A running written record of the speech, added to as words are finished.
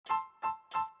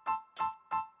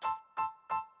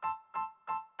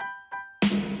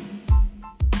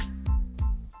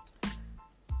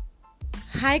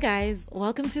Hi guys,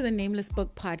 welcome to the Nameless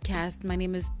Book Podcast. My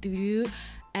name is Dudu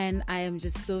and I am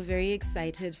just so very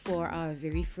excited for our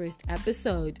very first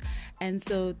episode. And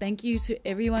so thank you to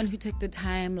everyone who took the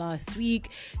time last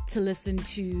week to listen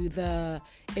to the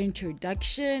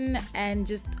introduction and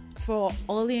just for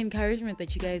all the encouragement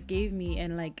that you guys gave me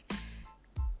and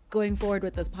going forward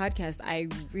with this podcast. I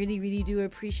really do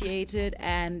appreciate it,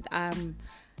 and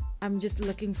I'm just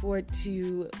looking forward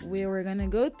to where we're gonna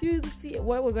go through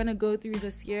what we're gonna go through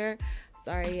this year.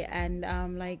 And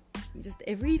just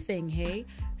everything. Hey,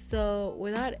 so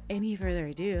without any further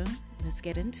ado, let's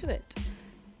get into it.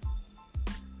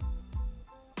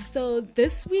 So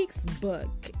this week's book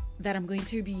that I'm going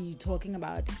to be talking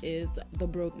about is The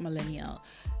Broke Millennial.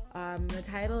 The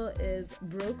title is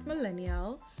Broke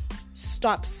Millennial: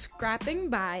 Stop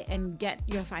Scrapping By and Get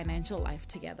Your Financial Life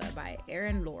Together by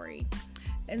Erin Lowry.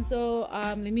 And so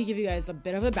let me give you guys a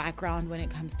bit of a background when it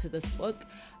comes to this book.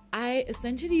 I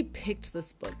essentially picked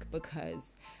this book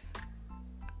because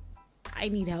I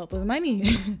need help with money.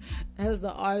 That's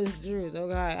the honest truth,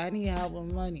 okay? I need help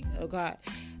with money, okay?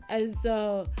 And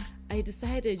so I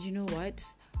decided, you know what?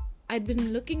 I'd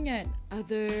been looking at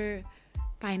other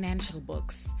financial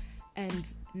books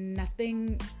and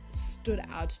nothing stood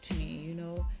out to me, you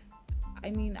know? I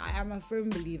mean, I am a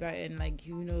firm believer in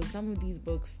some of these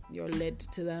books, you're led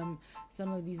to them.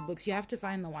 Some of these books, you have to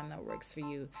find the one that works for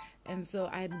you. And so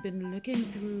I'd been looking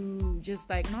through just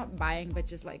not buying, but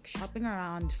just shopping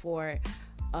around for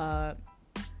a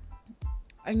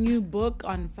new book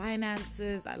on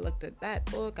finances. I looked at that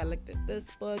book, I looked at this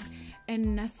book,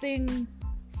 and nothing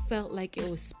felt like it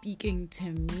was speaking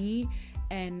to me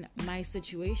and my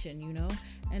situation, you know?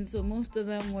 And so most of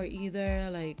them were either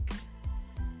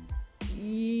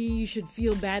you should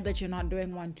feel bad that you're not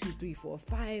doing 1, 2, 3, 4,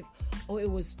 5, or it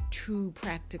was too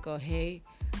practical. Hey,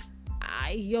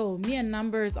 me and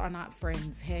numbers are not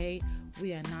friends. Hey,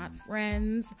 we are not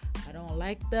friends. I don't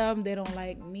like them. They don't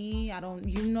like me.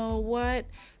 you know what?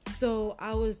 So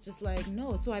I was just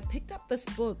no. So I picked up this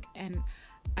book and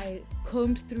I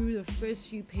combed through the first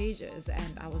few pages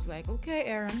and I was like, okay,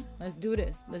 Erin, let's do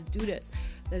this. Let's do this.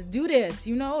 Let's do this.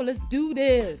 Let's do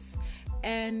this.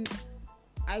 And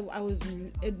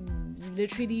it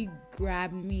literally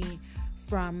grabbed me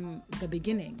from the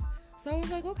beginning. So I was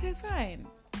like, okay, fine.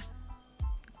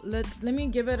 Let me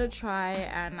give it a try.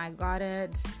 And I got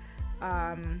it.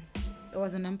 It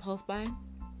was an impulse buy,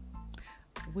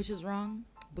 which is wrong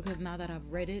because now that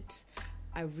I've read it,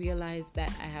 I realized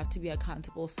that I have to be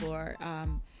accountable for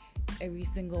every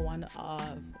single one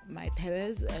of my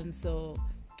tebes. And so,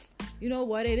 you know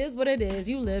what? It is what it is.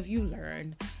 You live, you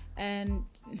learn. And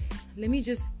let's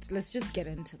just get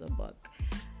into the book.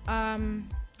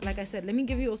 Like I said, let me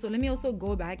also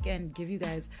go back and give you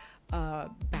guys a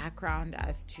background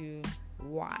as to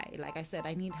why. Like I said,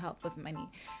 I need help with money.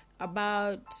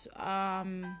 About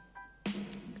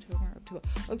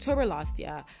October last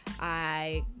year,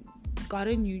 I got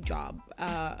a new job,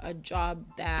 a job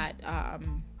that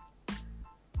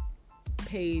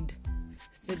paid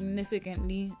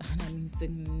significantly, and I mean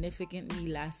significantly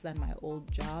less than my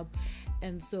old job.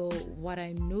 And so what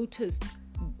I noticed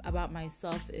about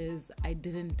myself is I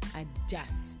didn't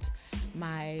adjust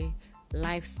my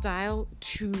lifestyle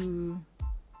to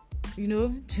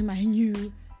my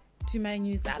new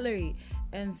salary.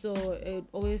 And so it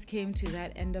always came to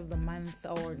that end of the month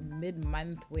or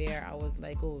mid-month where I was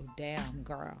like, oh damn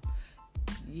girl,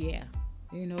 yeah.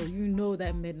 You know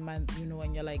that mid-month,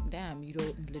 when you're like, damn, you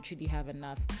don't literally have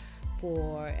enough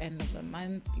for end of the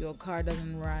month. Your car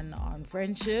doesn't run on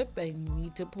friendship and you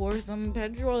need to pour some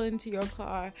petrol into your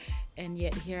car. And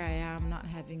yet here I am not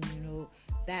having,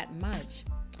 that much.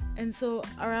 And so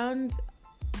around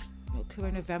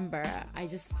October, November, I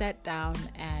just sat down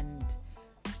and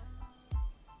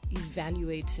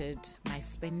evaluated my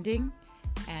spending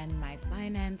and my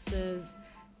finances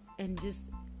and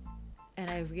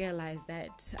I realized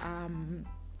that I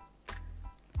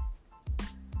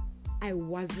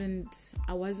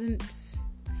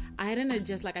hadn't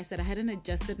adjusted, like I said, I hadn't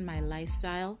adjusted my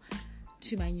lifestyle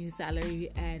to my new salary,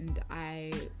 and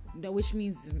which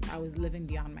means I was living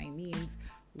beyond my means.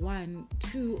 1,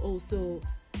 2, also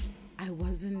I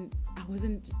wasn't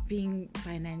being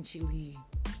financially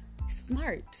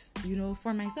smart,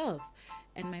 for myself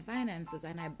and my finances.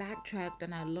 And I backtracked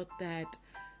and I looked at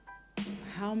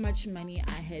how much money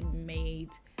I had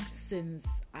made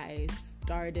since I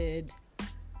started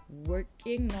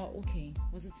working.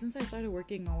 Was it since I started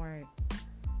working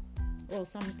or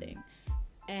something?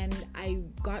 And I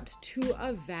got to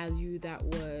a value that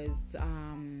was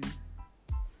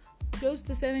close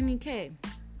to 70K.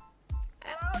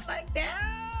 And I was like,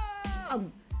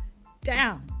 damn,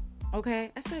 damn.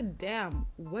 Okay, I said, damn,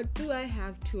 what do I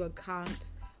have to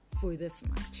account for this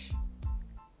much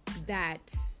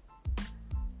that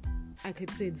I could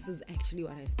say this is actually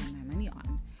what I spend my money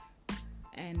on?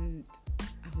 And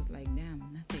I was like, damn,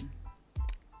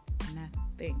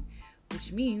 nothing,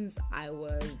 which means I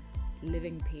was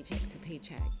living paycheck to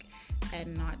paycheck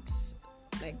and not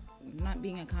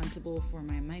being accountable for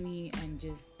my money and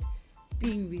just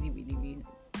being really, really, really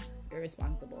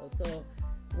irresponsible. So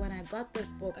when I got this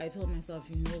book, I told myself,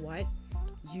 you know what?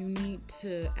 You need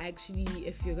to actually,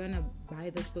 if you're going to buy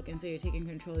this book and say you're taking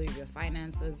control of your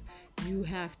finances, you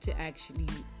have to actually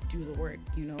do the work,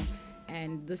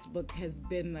 and this book has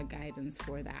been the guidance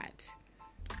for that.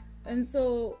 And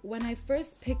so when I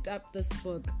first picked up this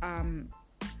book,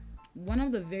 one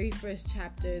of the very first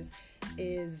chapters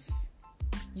is,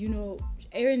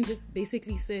 Erin just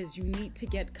basically says you need to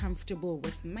get comfortable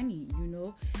with money.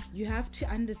 You have to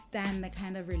understand the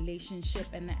kind of relationship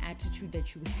and the attitude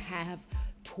that you have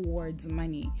towards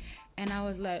money. And I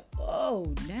was like, oh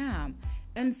damn.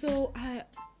 And so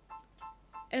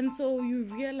you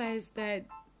realize that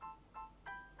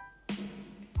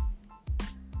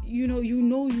you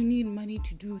need money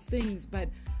to do things, but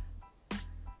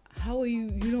how are you,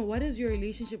 what is your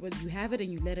relationship with, you have it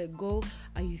and you let it go?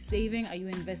 Are you saving? Are you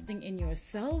investing in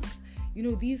yourself?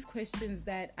 These questions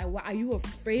that, are you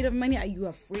afraid of money? Are you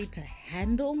afraid to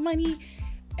handle money?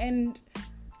 And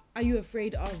are you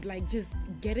afraid of just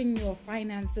getting your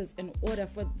finances in order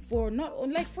for not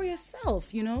like for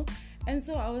yourself, And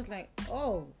so I was like,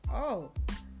 oh,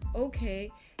 okay.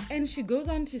 And she goes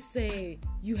on to say,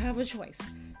 you have a choice.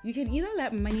 You can either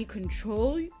let money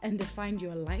control and define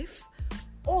your life,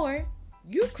 or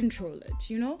you control it,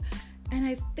 And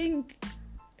I think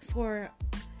for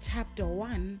chapter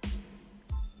 1,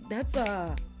 that's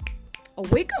a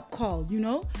wake-up call,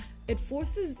 It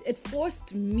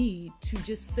forced me to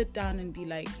just sit down and be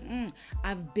like,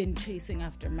 I've been chasing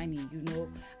after money,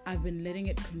 I've been letting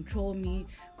it control me,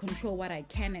 control what I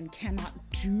can and cannot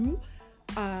do,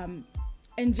 and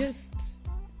just,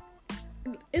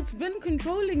 it's been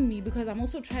controlling me because I'm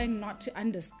also trying not to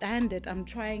understand it. I'm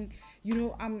trying,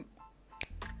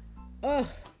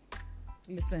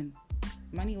 listen,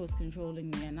 money was controlling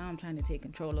me and now I'm trying to take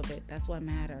control of it. That's what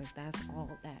matters. That's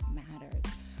all that matters.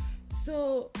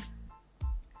 So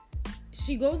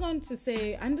she goes on to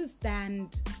say,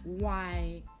 understand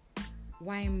why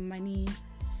money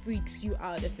freaks you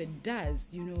out if it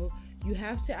does. You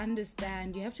have to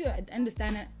understand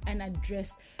and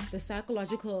address the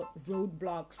psychological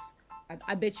roadblocks.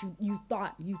 I bet you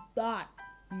thought I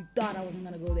wasn't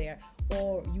gonna go there,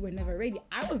 or you were never ready.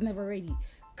 I was never ready,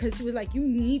 because she was like, you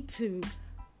need to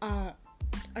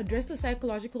address the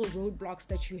psychological roadblocks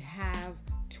that you have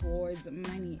towards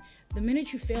money. The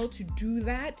minute you fail to do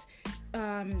that,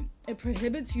 it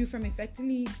prohibits you from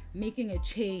effectively making a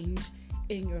change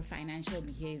in your financial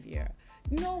behavior.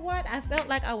 You know what? I felt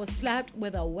like I was slapped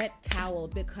with a wet towel,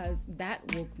 because that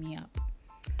woke me up.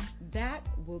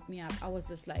 I was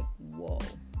just like, whoa.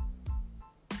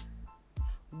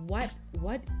 What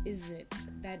is it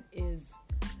that is,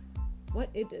 what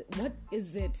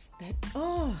is it that,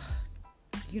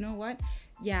 you know what?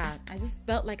 Yeah, I just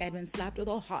felt like I'd been slapped with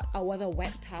a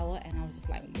wet towel, and I was just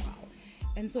like, wow.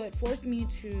 And so it forced me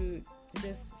to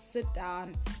just sit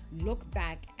down, look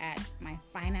back at my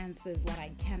finances, what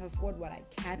I can afford, what I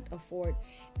can't afford,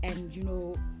 and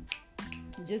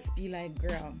just be like,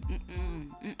 girl,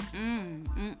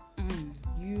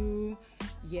 you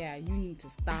need to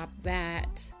stop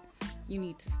that. You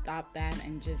need to stop that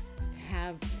and just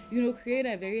have, create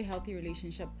a very healthy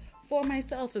relationship for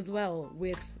myself as well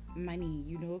with money,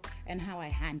 and how I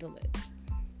handle it.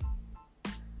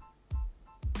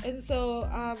 And so,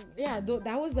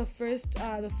 that was the first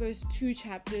 2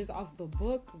 chapters of the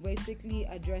book, basically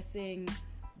addressing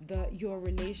your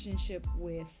relationship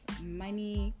with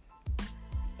money,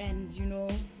 and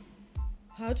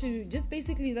how to just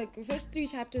basically, the first 3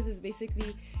 chapters is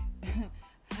basically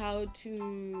how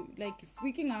to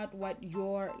figuring out what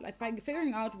your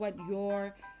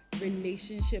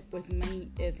relationship with money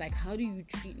is. Like, how do you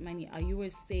treat money? Are you a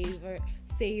saver?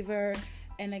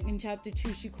 And in chapter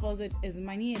 2, she calls it, is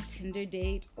money a Tinder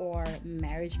date or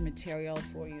marriage material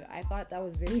for you? I thought that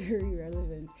was very, very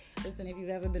relevant. Listen, if you've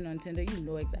ever been on Tinder, you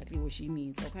know exactly what she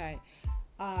means, okay?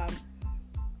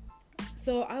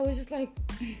 So I was just like,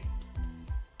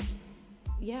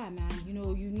 yeah, man,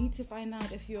 you need to find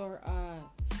out if you're a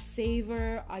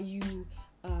saver. Are you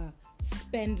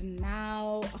spend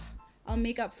now? I'll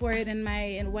make up for it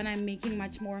when I'm making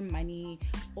much more money?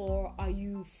 Or are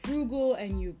you frugal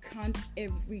and you count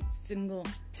every single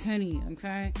penny,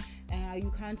 okay? And are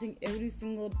you counting every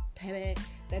single penny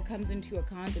that comes into your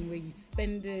account and where you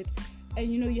spend it? And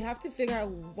you have to figure out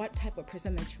what type of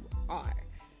person that you are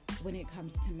when it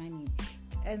comes to money.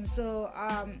 And so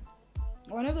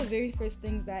one of the very first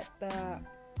things that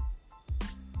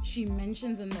she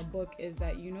mentions in the book is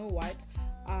that, you know what,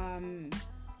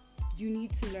 you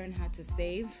need to learn how to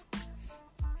save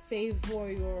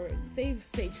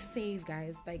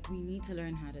guys. Like, we need to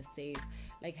learn how to save,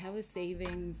 like have a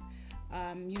savings,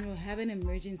 have an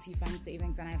emergency fund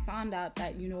savings. And I found out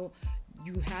that you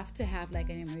have to have like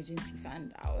an emergency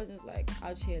fund. I was just like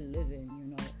out here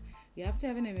living, you have to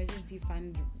have an emergency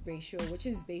fund ratio, which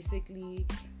is basically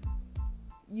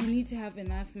you need to have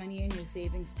enough money in your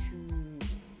savings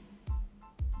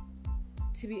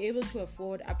to be able to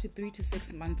afford up to 3 to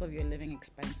 6 months of your living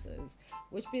expenses,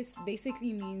 which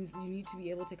basically means you need to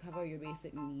be able to cover your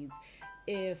basic needs.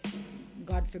 If,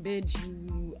 God forbid,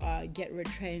 you get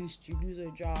retrenched, you lose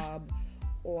a job,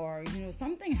 or,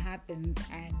 something happens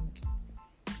and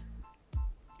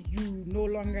you no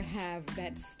longer have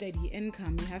that steady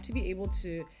income, you have to be able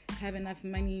to have enough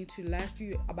money to last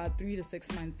you about 3 to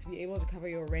 6 months to be able to cover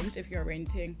your rent if you're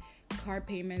renting, car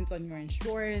payments on your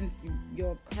insurance,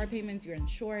 your car payments, your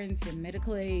insurance, your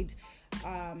medical aid,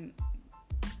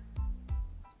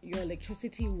 your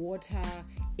electricity, water,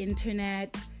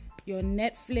 internet, your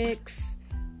Netflix,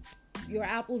 your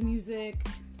Apple Music,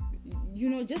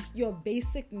 just your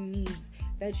basic needs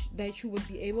that you would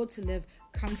be able to live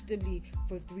comfortably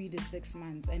for 3 to 6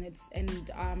 months.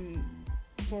 And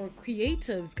for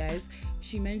creatives, guys,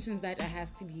 she mentions that it has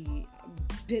to be a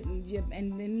bit,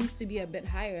 and it needs to be a bit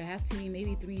higher. It has to be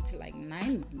maybe 3 to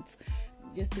 9 months,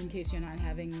 just in case you're not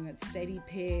having that steady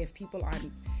pay. If people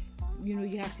aren't,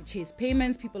 you have to chase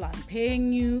payments, people aren't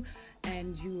paying you,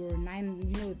 and you're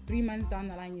 3 months down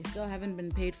the line, you still haven't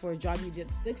been paid for a job you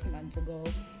did 6 months ago.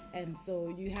 And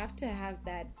so you have to have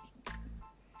that.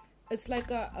 It's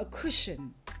like a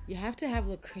cushion. You have to have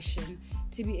a cushion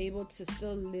to be able to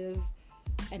still live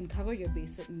and cover your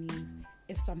basic needs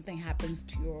if something happens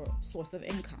to your source of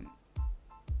income.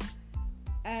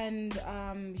 And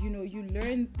you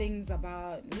learn things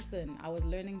about, I was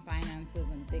learning finances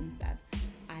and things that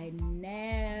I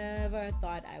never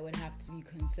thought I would have to be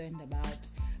concerned about.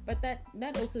 But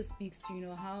that also speaks to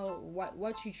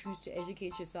what you choose to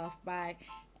educate yourself by,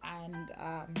 and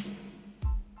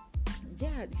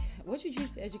what you choose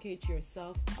to educate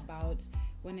yourself about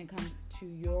when it comes to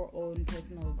your own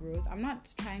personal growth. I'm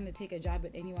not trying to take a jab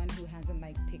at anyone who hasn't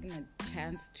taken a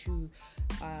chance to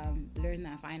learn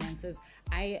their finances.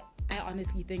 I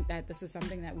honestly think that this is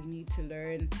something that we need to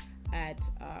learn at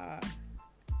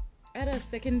a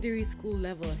secondary school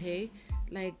level, hey?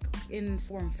 Like in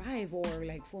Form 5 or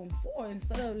like Form 4,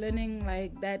 instead of learning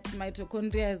like that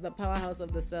mitochondria is the powerhouse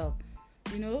of the cell,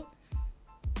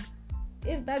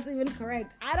 if that's even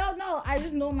correct. I don't know. I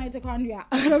just know mitochondria.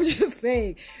 I'm just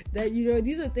saying that,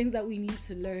 these are things that we need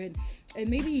to learn. And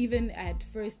maybe even at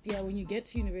first year when you get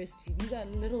to university, these are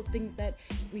little things that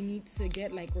we need to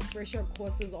get like refresher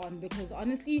courses on, because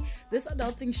honestly, this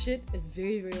adulting shit is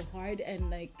very, very hard,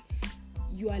 and like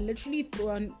you are literally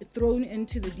thrown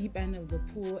into the deep end of the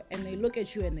pool, and they look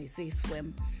at you and they say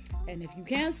swim. And if you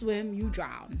can't swim, you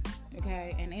drown.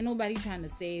 Okay? And ain't nobody trying to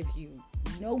save you.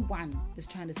 No one is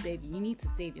trying to save you. You need to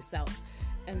save yourself.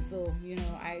 And so,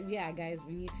 guys,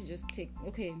 we need to just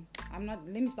let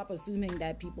me stop assuming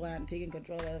that people aren't taking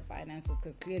control of their finances,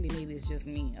 because clearly maybe it's just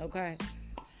me, okay?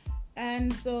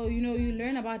 And so, you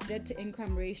learn about debt to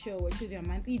income ratio, which is your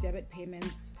monthly debit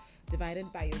payments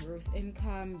divided by your gross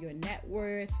income, your net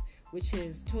worth, which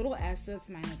is total assets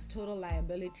minus total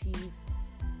liabilities.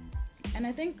 And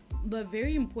I think the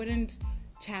very important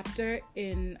chapter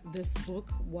in this book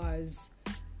was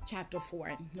chapter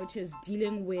 4, which is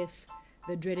dealing with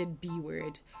the dreaded B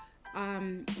word.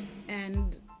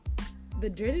 And the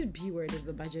dreaded B word is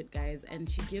the budget, guys. And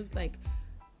she gives like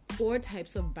 4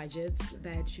 types of budgets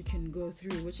that you can go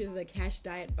through, which is a cash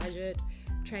diet budget,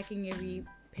 tracking every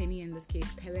penny, in this case,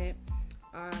 the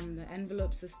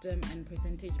envelope system, and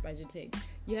percentage budgeting.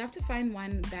 You have to find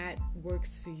one that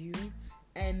works for you.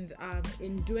 And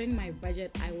in doing my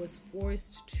budget, I was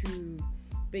forced to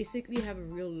basically have a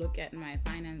real look at my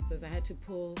finances. I had to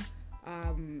pull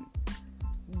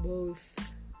both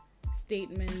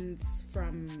statements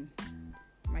from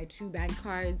my 2 bank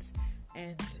cards,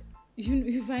 and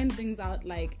you find things out.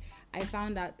 Like, I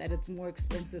found out that it's more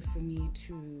expensive for me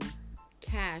to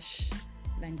cash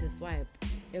than to swipe.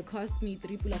 It cost me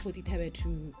 3 pula 40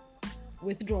 to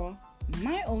withdraw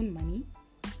my own money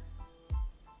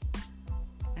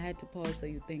had to pause so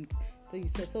you think. So you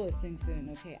said, so it sinks in,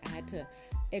 okay?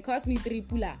 It cost me 3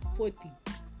 pula 40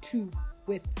 to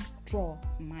withdraw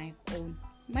my own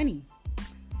money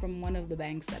from one of the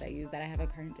banks that I use, that I have a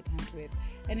current account with.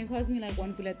 And it cost me like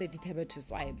 1 pula 30 tebe to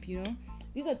swipe, you know?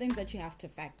 These are things that you have to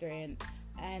factor in.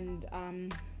 And,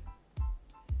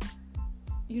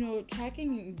 you know,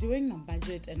 doing a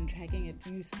budget and tracking it,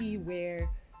 you see where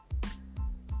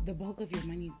the bulk of your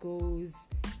money goes,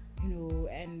 you know,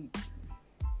 and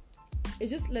it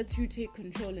just lets you take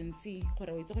control and see,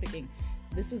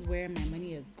 this is where my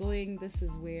money is going, this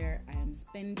is where I am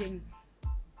spending,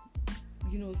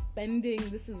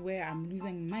 this is where I'm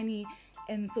losing money.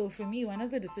 And so for me, one of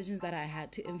the decisions that I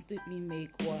had to instantly make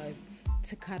was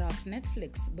to cut off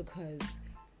Netflix, because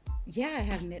I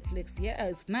have Netflix. Yeah,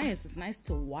 it's nice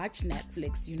to watch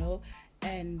Netflix, you know,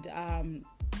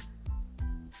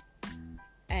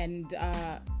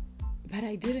 but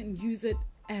I didn't use it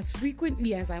as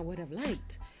frequently as I would have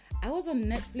liked. I was on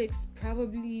Netflix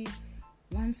probably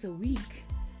once a week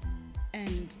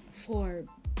and for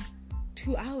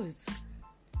 2 hours.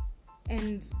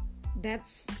 And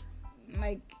that's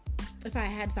like if I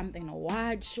had something to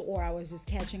watch or I was just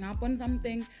catching up on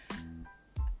something.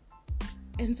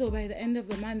 And so by the end of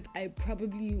the month, I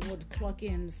probably would clock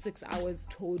in 6 hours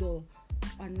total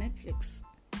on Netflix.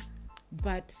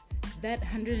 But that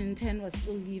 110 was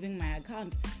still leaving my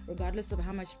account, regardless of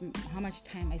how much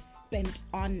time I spent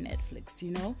on Netflix,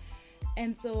 you know?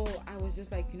 And so I was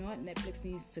just like, you know what, Netflix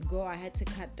needs to go. I had to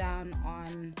cut down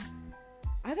on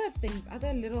other things,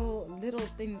 other little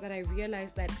things that I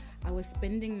realized that I was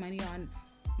spending money on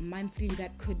monthly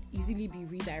that could easily be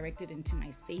redirected into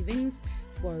my savings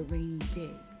for a rainy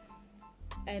day.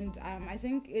 And I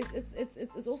think it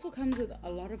also comes with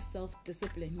a lot of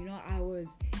self-discipline. You know, I was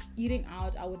eating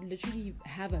out. I would literally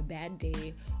have a bad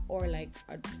day or like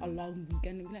a long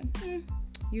weekend and be like,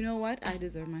 you know what? I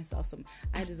deserve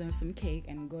some cake,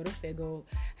 and go to Figo,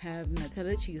 have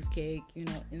Nutella cheesecake, you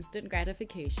know, instant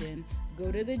gratification,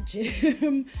 go to the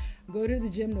gym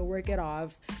to work it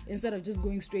off, instead of just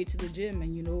going straight to the gym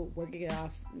and, you know, working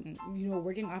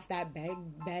off that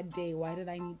bad day. Why did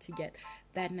I need to get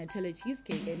that Nutella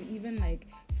cheesecake? And even like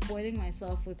spoiling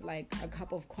myself with like a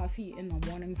cup of coffee in the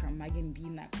morning from Mug and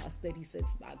Bean that cost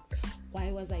 36 baht. Why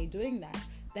was I doing that?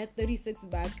 That 36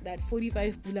 baht, that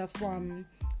 45 pula from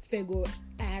Fego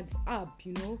adds up,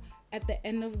 you know. At the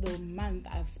end of the month,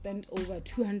 I've spent over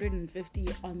 250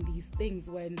 on these things,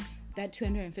 when that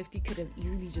 250 could have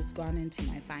easily just gone into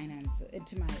my finance,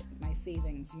 into my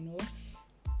savings, you know.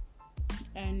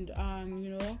 And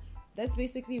you know, that's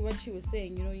basically what she was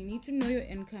saying. You know, you need to know your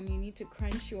income, you need to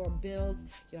crunch your bills,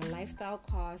 your lifestyle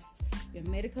costs, your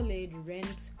medical aid,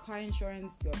 rent, car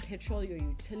insurance, your petrol, your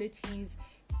utilities,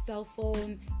 cell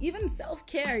phone, even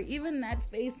self-care, even that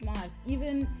face mask,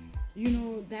 even, you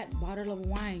know, that bottle of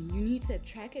wine. You need to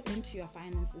track it into your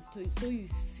finances so you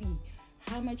see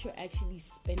how much you're actually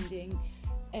spending,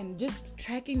 and just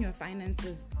tracking your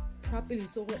finances properly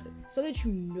so that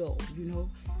you know,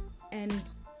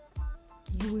 and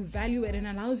you evaluate, and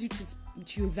allows you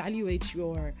to evaluate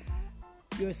your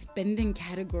spending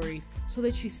categories so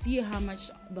that you see how much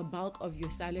the bulk of your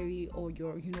salary or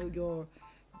your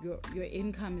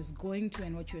income is going to,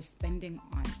 and what you're spending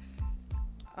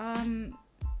on.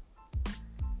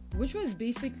 Which was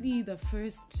basically the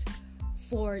first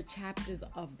 4 chapters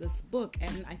of this book.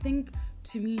 And I think,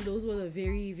 to me, those were the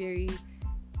very, very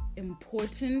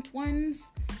important ones.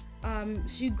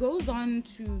 She goes on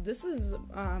to, this is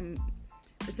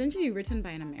essentially written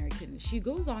by an American. She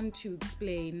goes on to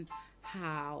explain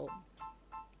how,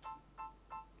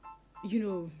 you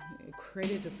know,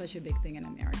 credit is such a big thing in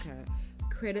America.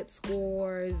 Credit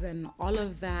scores and all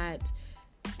of that.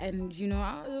 And, you know,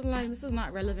 I was just like, this is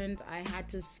not relevant. I had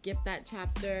to skip that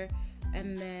chapter.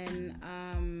 And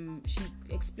then she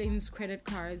explains credit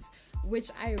cards, which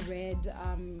I read,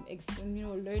 you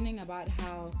know, learning about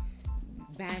how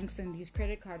banks and these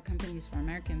credit card companies for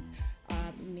Americans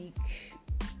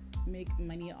make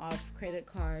money off credit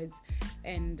cards.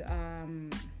 And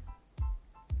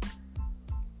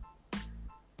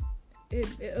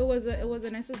it was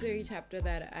a necessary chapter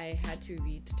that I had to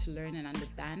read to learn and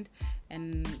understand,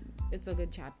 and it's a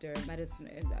good chapter, but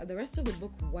the rest of the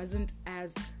book wasn't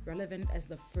as relevant as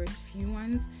the first few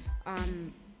ones.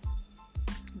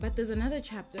 But there's another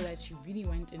chapter that she really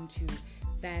went into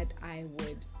that I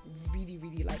would really,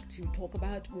 really like to talk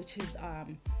about, which is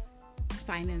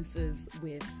finances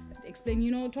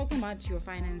talking about your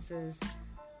finances.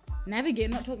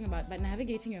 Navigating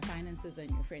your finances and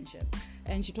your friendship.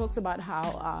 And she talks about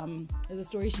how there's a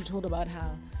story she told about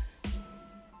how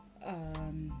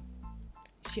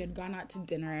she had gone out to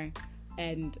dinner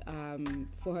and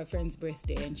for her friend's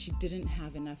birthday, and she didn't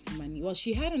have enough money. Well,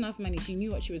 she had enough money. She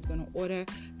knew what she was going to order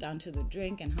down to the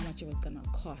drink and how much it was going to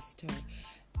cost her.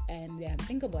 And the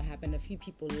unthinkable happened. A few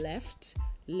people left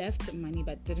money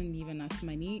but didn't leave enough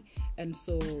money, and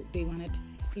so they wanted to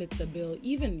split the bill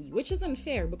evenly, which isn't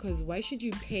fair, because why should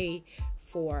you pay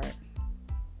for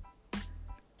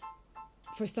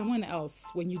someone else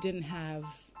when you didn't have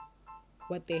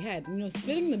what they had?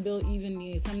 Splitting the bill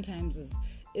evenly sometimes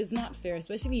is not fair,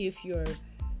 especially if your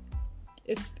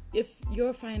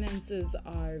finances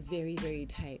are very, very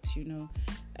tight,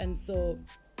 and so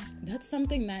that's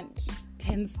something that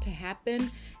tends to happen,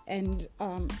 and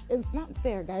it's not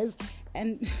fair, guys.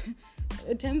 And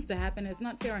it tends to happen. It's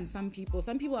not fair on some people.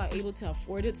 Some people are able to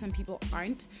afford it, some people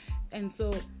aren't, and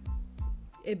so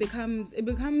it becomes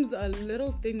a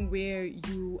little thing where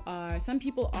some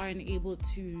people aren't able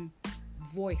to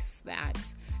voice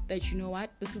that you know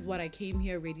what, this is what I came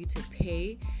here ready to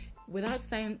pay, without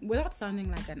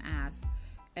sounding like an ass.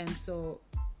 And so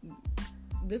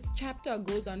this chapter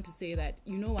goes on to say that,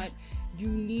 you know what, you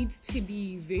need to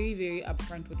be very, very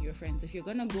upfront with your friends. If you're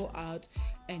gonna go out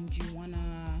and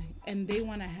they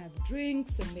wanna have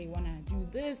drinks and they wanna do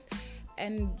this,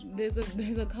 and there's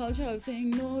a culture of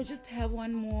saying, no, just have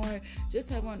one more.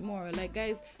 Like,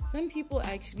 guys, some people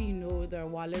actually know their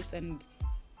wallets, and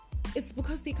it's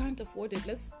because they can't afford it.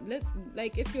 Let's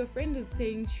like, if your friend is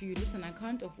saying to you, listen, I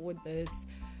can't afford this,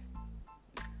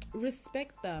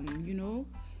 respect them,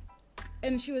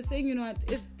 And she was saying,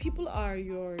 if people are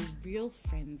your real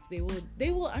friends, they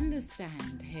will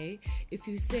understand. Hey, if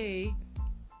you say,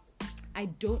 I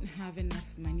don't have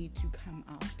enough money to come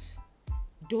out,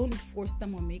 don't force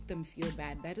them or make them feel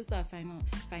bad. That is the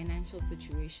financial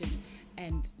situation,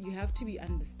 and you have to be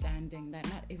understanding that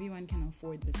not everyone can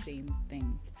afford the same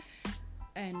things.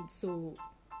 And so,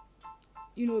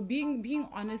 being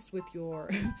honest with your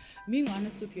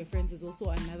friends is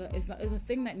also is a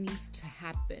thing that needs to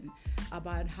happen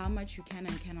about how much you can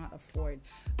and cannot afford.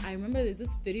 I remember there's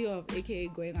this video of AKA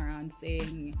going around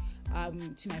saying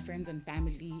to my friends and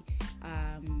family,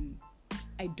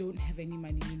 I don't have any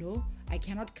money, I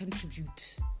cannot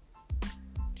contribute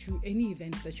to any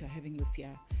event that you're having this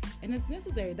year. And it's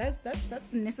necessary. That's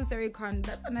necessary.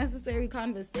 That's a necessary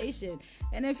conversation.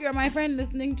 And if you're my friend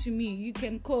listening to me, you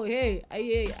can call, hey,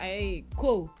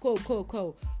 call.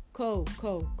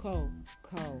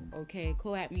 Okay,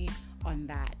 call at me on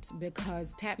that,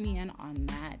 because tap me in on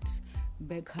that,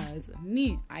 because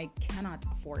I cannot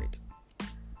afford.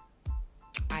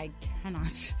 I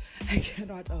cannot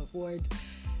afford.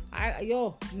 I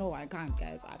can't,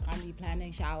 guys. I can't be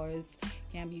planning showers.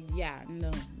 Can't be,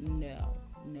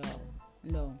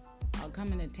 no. I'll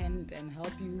come and attend and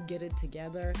help you get it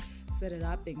together, set it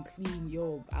up and clean.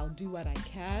 I'll do what I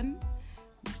can,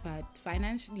 but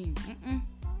financially,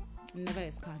 never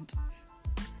is can't.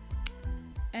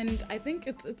 And I think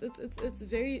it's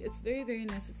very, very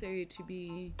necessary to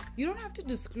be. You don't have to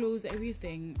disclose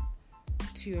everything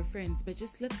to your friends, but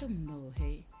just let them know.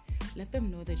 Hey, let them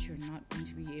know that you're not going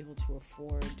to be able to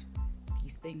afford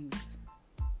these things.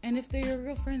 And if they're your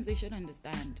real friends, they should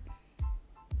understand.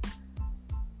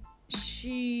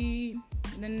 The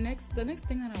next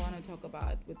thing that I want to talk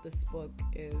about with this book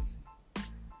is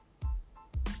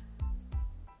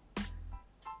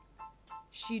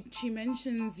she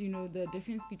mentions, the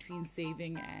difference between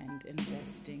saving and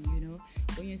investing.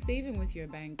 When you're saving with your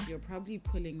bank, you're probably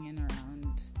pulling in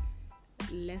around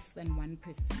less than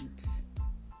 1%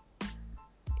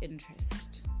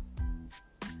 interest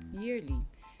yearly,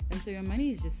 and so your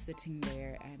money is just sitting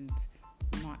there and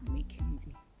not making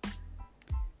money.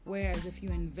 Whereas if you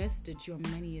invest it, your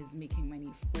money is making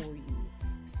money for you.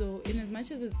 So in as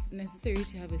much as it's necessary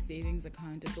to have a savings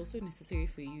account, it's also necessary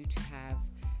for you to have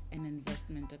an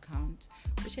investment account,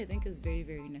 which I think is very,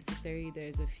 very necessary.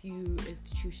 There's a few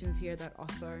institutions here that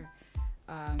offer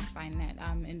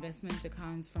investment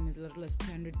accounts from as little as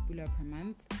 200 pula per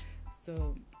month.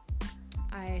 So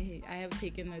I have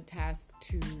taken the task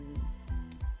to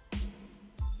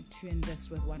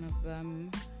invest with one of them.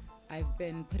 I've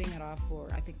been putting it off for,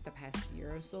 I think, the past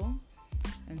year or so,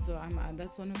 and so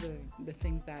that's one of the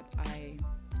things that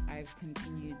I've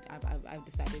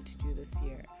decided to do this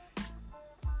year.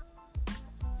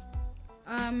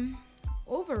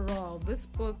 Overall, this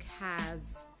book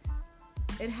has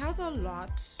a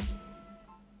lot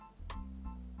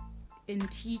in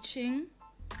teaching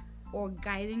or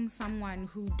guiding someone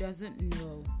who doesn't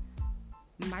know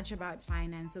much about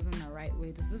finances in the right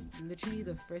way. This is literally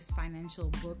the first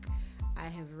financial book I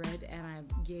have read, and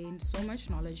I've gained so much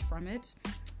knowledge from it.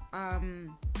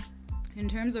 In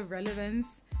terms of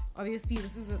relevance, obviously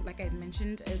this is, like I've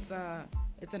mentioned,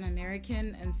 It's an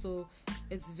American, and so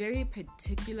it's very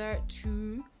particular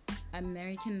to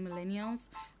American millennials,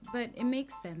 but it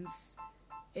makes sense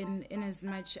in as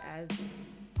much as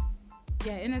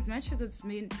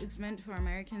it's meant for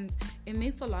Americans. It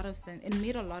makes a lot of sense. It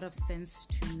made a lot of sense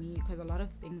to me because a lot of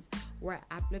things were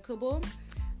applicable.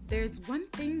 There's one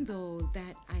thing though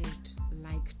that I'd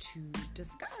like to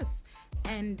discuss,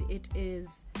 and it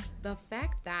is the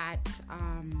fact that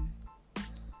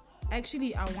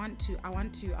actually I want to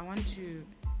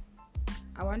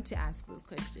ask this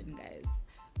question, guys.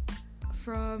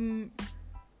 From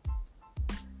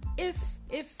if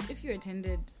you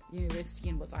attended university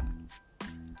in Botswana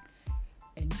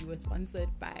and you were sponsored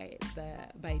by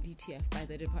DTF, by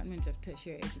the Department of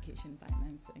Tertiary Education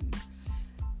Financing,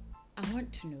 I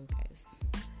want to know, guys,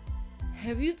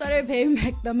 have you started paying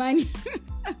back the money?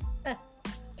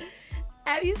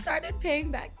 Have you started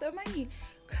paying back the money?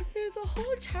 Because there's a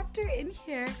whole chapter in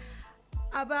here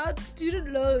about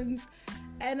student loans.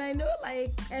 And I know,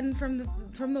 like, and from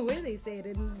the way they say it,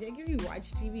 and like if you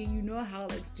watch TV, you know how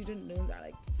like student loans are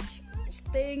like this huge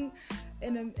thing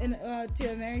to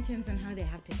Americans, and how they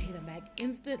have to pay them back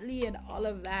instantly and all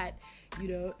of that,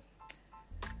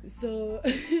 So,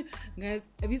 guys,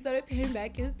 have you started paying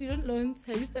back your student loans?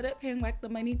 Have you started paying back the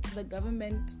money to the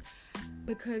government?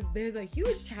 Because there's a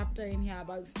huge chapter in here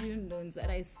about student loans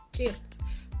that I skipped.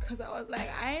 Because I was like,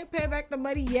 I ain't paid back the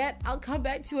money yet. I'll come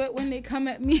back to it when they come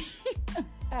at me.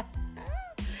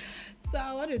 So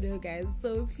I want to know, guys.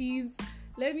 So please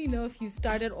let me know if you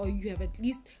started or you have at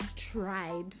least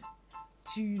tried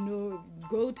to,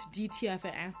 go to DTF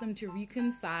and ask them to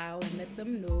reconcile and let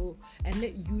them know and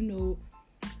let you know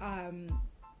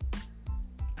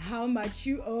how much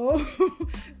you owe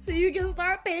so you can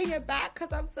start paying it back.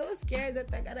 Because I'm so scared that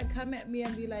they're going to come at me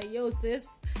and be like, yo,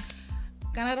 sis,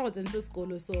 Canada was into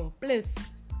school, so please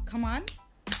come on,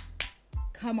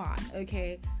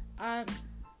 okay.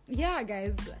 Yeah,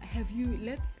 guys,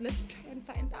 let's try and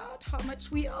find out how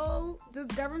much we owe this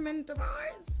government of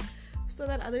ours so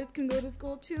that others can go to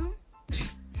school too.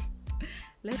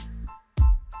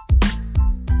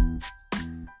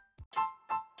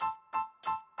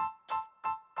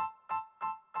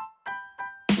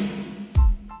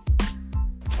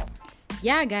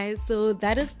 Yeah, guys, so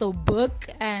that is the book,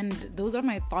 and those are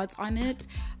my thoughts on it.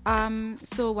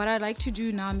 So what I'd like to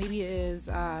do now maybe is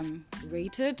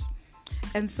rate it.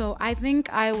 And so I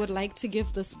think I would like to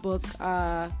give this book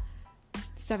 7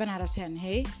 out of 10.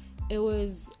 Hey, it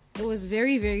was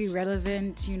very, very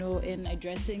relevant, in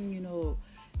addressing,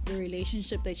 the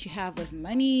relationship that you have with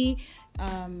money,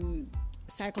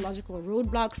 psychological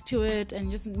roadblocks to it,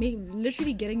 and just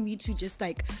literally getting me to just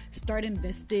like start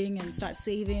investing and start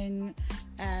saving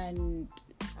and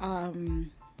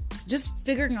just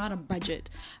figuring out a budget.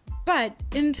 But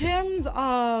in terms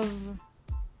of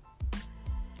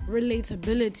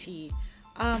relatability,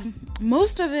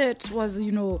 most of it was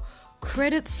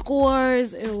credit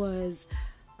scores. It was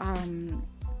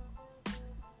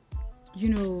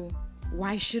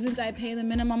why shouldn't I pay the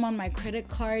minimum on my credit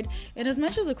card? And as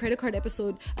much as a credit card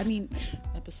episode,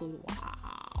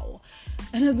 wow.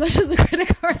 And as much as the credit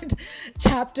card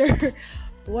chapter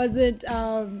wasn't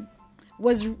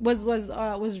was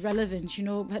relevant,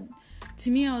 but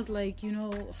to me I was like,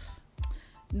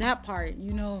 that part,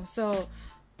 so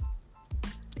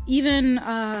even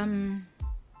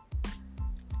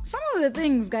some of the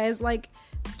things, guys, like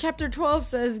Chapter 12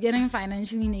 says getting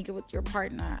financially naked with your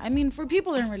partner. I mean, for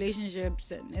people in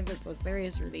relationships, and if it's a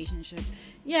serious relationship,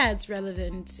 it's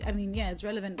relevant. It's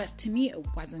relevant, but to me, it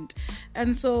wasn't.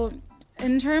 And so,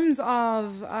 in terms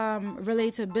of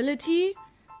relatability,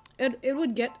 it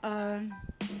would get a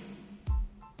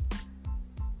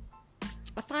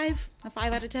 5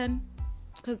 out of 10,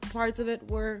 because parts of it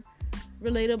were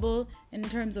relatable. In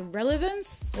terms of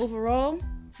relevance, overall,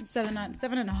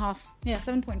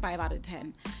 7.5 out of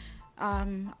 10,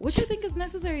 which I think is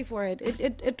necessary for it.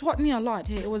 It taught me a lot.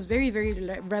 It was very, very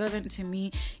relevant to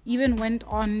me. Even went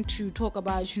on to talk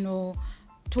about,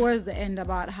 towards the end,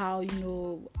 about how,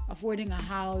 affording a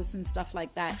house and stuff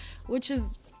like that, which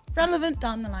is relevant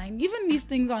down the line. Even these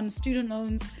things on student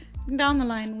loans down the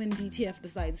line, when DTF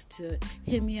decides to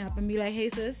hit me up and be like, hey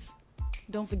sis,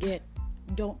 don't forget,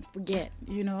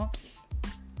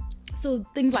 so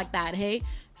things like that. Hey,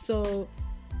 so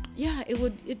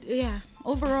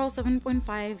overall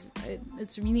 7.5.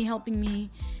 It's really helping me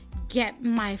get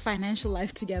my financial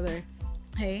life together.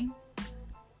 Hey,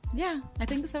 I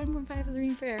think the 7.5 is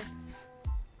really fair.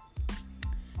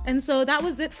 And so that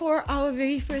was it for our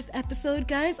very first episode,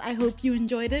 guys. I hope you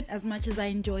enjoyed it as much as I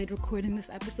enjoyed recording this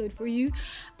episode for you.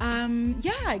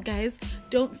 Guys,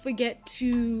 don't forget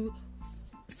to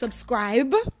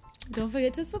subscribe. Don't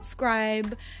forget to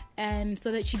subscribe, and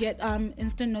so that you get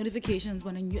instant notifications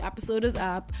when a new episode is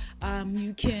up.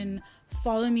 You can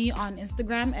follow me on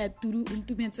Instagram at Turu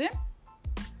Untumetse,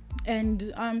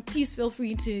 and please feel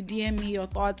free to DM me your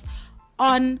thoughts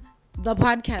on the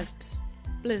podcast.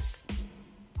 Please,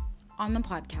 on the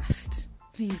podcast,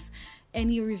 please.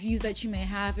 Any reviews that you may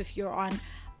have, if you're on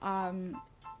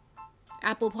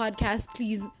Apple Podcast,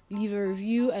 please leave a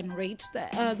review and rate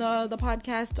the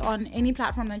podcast on any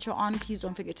platform that you're on. Please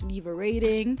don't forget to leave a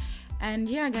rating. And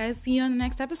yeah, guys, see you on the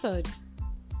next episode.